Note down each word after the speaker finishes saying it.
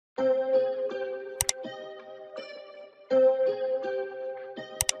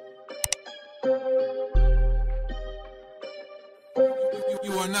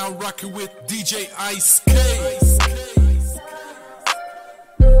now rocking with DJ Icek.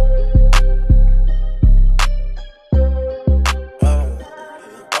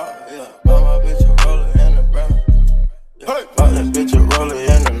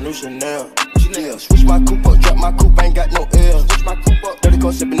 Chanel. Switch my coupe up, drop my coupe, ain't got no L. Switch my coupe up, 30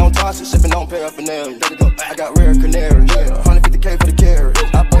 coats, sippin' on Tossin, sippin' on paraphernalia. I got rare canary, 150K for the carry.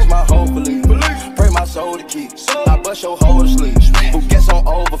 I bust my whole belief, pray my soul to keep. I bust your whole to sleep. Who gets on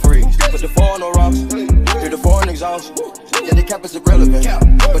over freeze? Put the foreign on rocks, hear the foreign exhaust. Yeah, the cap is irrelevant,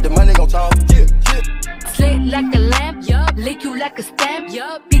 but the money gon' talk. Slit like a lamp, lick you like a stamp,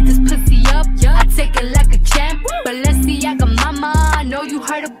 beat this pussy up, I take it like a champ. But let's see, I got mama, I know you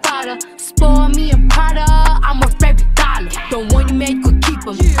heard about her. Spoil me and Prada, I'm worth every dollar. Don't want you man, you could keep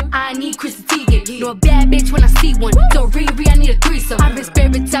them. I need Chrissy Teigen, know a bad bitch when I see one. So Riri, I need a threesome. I'm his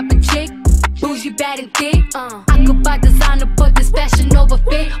favorite type of chick, bougie, bad and thick. I could buy designer, but this fashion over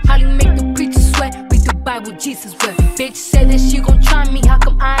fit. Probably make the preacher sweat, read the Bible, Jesus wept. Bitch said that she gon' try me, how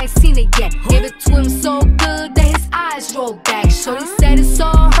come I ain't seen it yet? Gave it to him so good that his eyes rolled back. Shorty said it's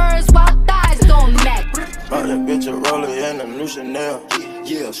all hers while thighs don't match. Bought that bitch a roller and a new Chanel.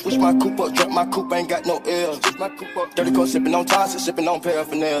 Switch my coupe up, drop my coupe, ain't got no L. Switch my coupe up, 30 coats, sippin' on Tossin, sippin' on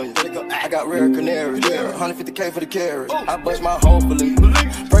paraphernalia. I got rare canary, 150K for the carry. I bust my whole belief,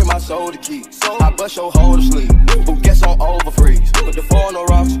 pray my soul to keep. I bust your whole to sleep. Who gets on over freeze? Put the foreign on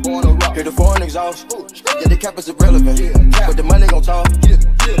rocks, hear the foreign exhaust. Yeah, the cap is irrelevant, but the money gon' talk.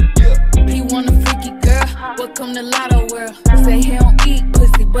 He want a freaky girl, welcome to Latto world. Say he don't eat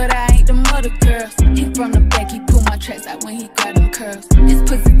pussy, but I ain't the mother girls. He from the back, he pull my tracks out when he grab them curls. His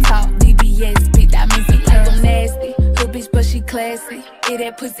pussy talk, BBS, big, that means he like I'm nasty. Good bitch, but she classy. Yeah,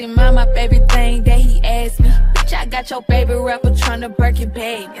 that pussy rhyme up everything that he asked me. Bitch, I got your baby rapper tryna break your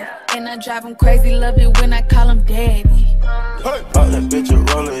baby. And I drive him crazy, love it when I call him daddy. Bought that bitch a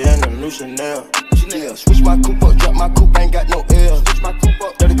roller and a new Chanel. Switch my coupe up, drop my coupe, ain't got no L. Switch my coupe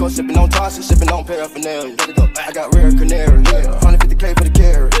up, 30 coats, sippin' on Tossin, sippin' on paraphernalia. I got rare canary, 150K for the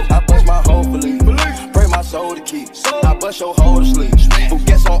carry. I bust my whole belief, pray my soul to keep. I bust your whole to sleep. Who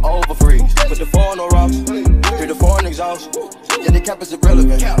gets on over freeze? Put the foreign on rocks, hear the foreign exhaust. Yeah, the cap is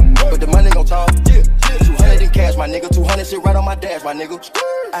irrelevant, but the money gon' talk. 200 in cash, my nigga, 200 shit right on my dash, my nigga.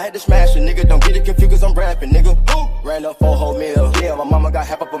 I had to smash it, nigga, don't get it confused cause I'm rapping, nigga. Ran up 4 whole meal, yeah, my mama got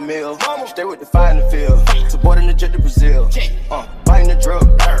half up a meal. Stay with the fire in the field, supporting the jet to Brazil. Biting the drug,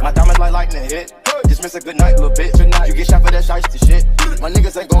 my diamonds like lightning hit. Just miss a good night, little bitch. You get shot for that shiesty shit. My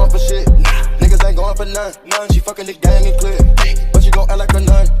niggas ain't going for shit, niggas ain't going for none. She fucking the gang and clear, but you gon' act like a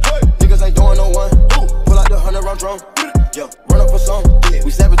nun. Niggas ain't doing no one, pull out the 100 round drum. Yeah, run up for some,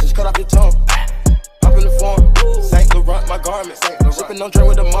 we savages, cut off your tongue. Hop in the form, Saint Laurent, my garment. Sippin' on drink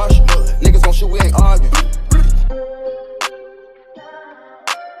with the marshal. Niggas gon' shoot, we ain't arguing.